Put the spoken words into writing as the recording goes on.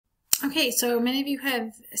Okay, so many of you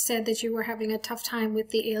have said that you were having a tough time with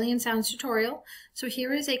the alien sounds tutorial, so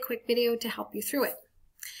here is a quick video to help you through it.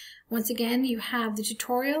 Once again, you have the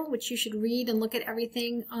tutorial, which you should read and look at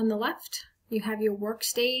everything on the left. You have your work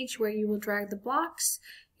stage where you will drag the blocks.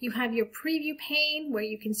 You have your preview pane where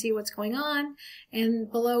you can see what's going on,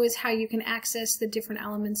 and below is how you can access the different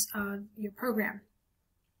elements of your program.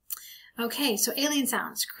 Okay, so alien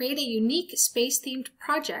sounds. Create a unique space-themed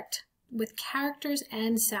project with characters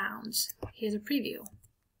and sounds. Here's a preview.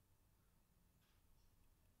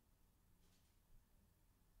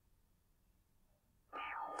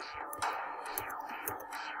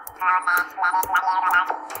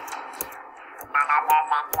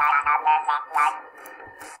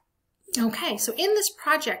 Okay, so in this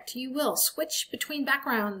project you will switch between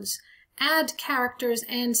backgrounds, add characters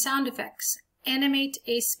and sound effects, animate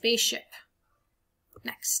a spaceship.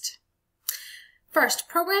 Next. First,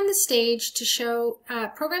 program the stage to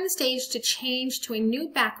change to a new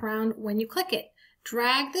background when you click it.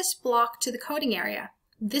 Drag this block to the coding area.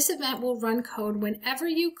 This event will run code whenever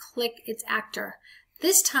you click its actor.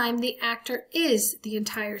 This time the actor is the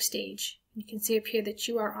entire stage. You can see up here that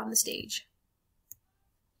you are on the stage.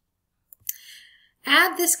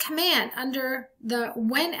 Add this command under the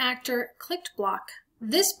when actor clicked block.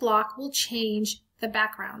 This block will change the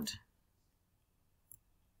background.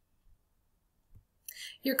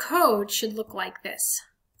 Your code should look like this.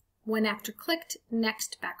 When actor clicked,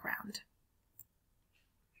 next background.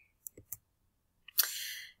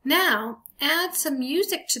 Now, add some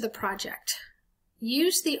music to the project.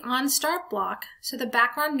 Use the onStart block so the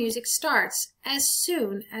background music starts as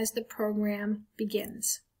soon as the program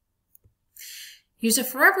begins. Use a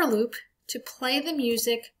forever loop to play the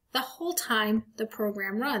music the whole time the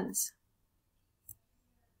program runs.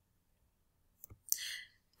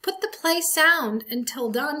 Put the play sound until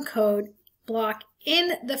done code block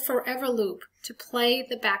in the forever loop to play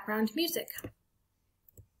the background music.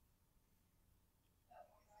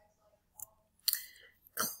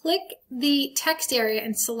 Click the text area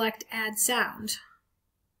and select Add Sound.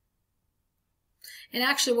 And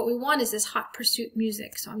actually what we want is this Hot Pursuit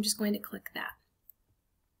music, so I'm just going to click that.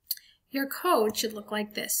 Your code should look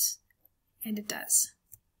like this, and it does.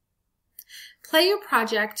 Play your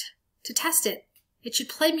project to test it. It should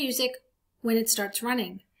play music when it starts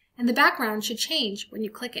running, and the background should change when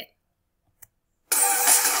you click it.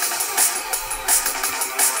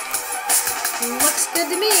 Looks good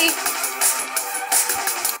to me.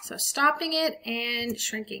 So stopping it and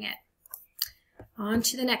shrinking it. On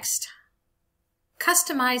to the next.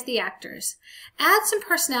 Customize the actors. Add some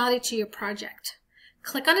personality to your project.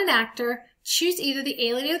 Click on an actor, choose either the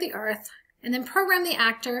alien or the Earth, and then program the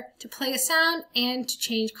actor to play a sound and to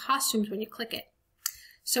change costumes when you click it.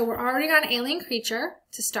 So we're already on alien creature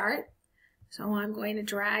to start. So I'm going to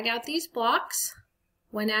drag out these blocks.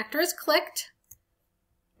 When actor is clicked,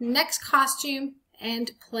 next costume,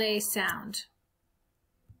 and play sound.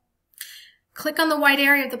 Click on the white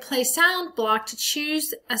area of the play sound block to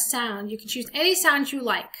choose a sound. You can choose any sound you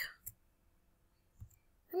like.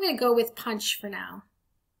 I'm going to go with punch for now.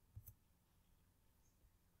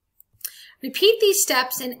 Repeat these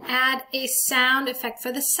steps and add a sound effect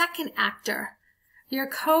for the second actor. Your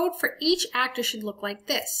code for each actor should look like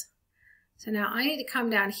this. So now I need to come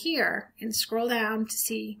down here and scroll down to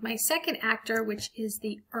see my second actor, which is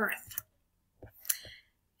the Earth.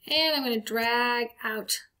 And I'm going to drag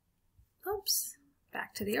out, oops,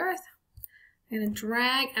 back to the Earth. I'm going to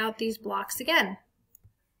drag out these blocks again.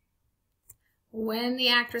 When the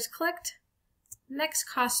actor is clicked, next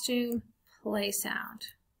costume, play sound.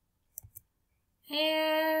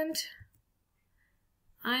 And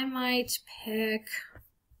I might pick,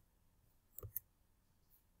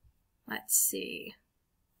 let's see,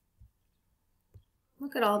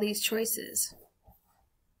 look at all these choices.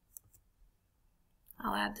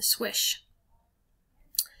 I'll add the swish.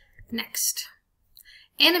 Next,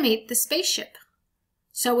 animate the spaceship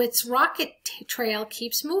so its rocket trail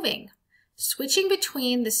keeps moving. Switching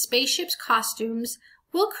between the spaceship's costumes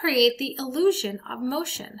will create the illusion of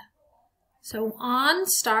motion. So on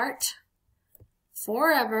start,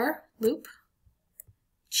 forever loop,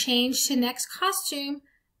 change to next costume,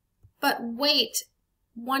 but wait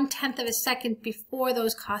 1/10 of a second before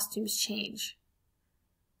those costumes change.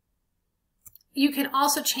 You can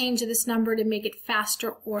also change this number to make it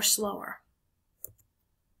faster or slower.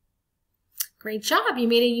 Great job, you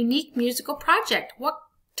made a unique musical project. What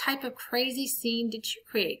type of crazy scene did you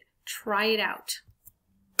create? Try it out.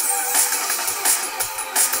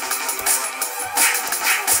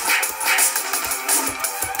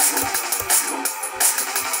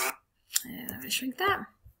 And I'm going to shrink that.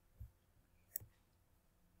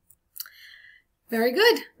 Very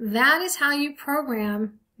good. That is how you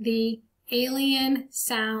program the alien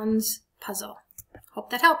sounds puzzle. Hope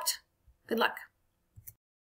that helped. Good luck.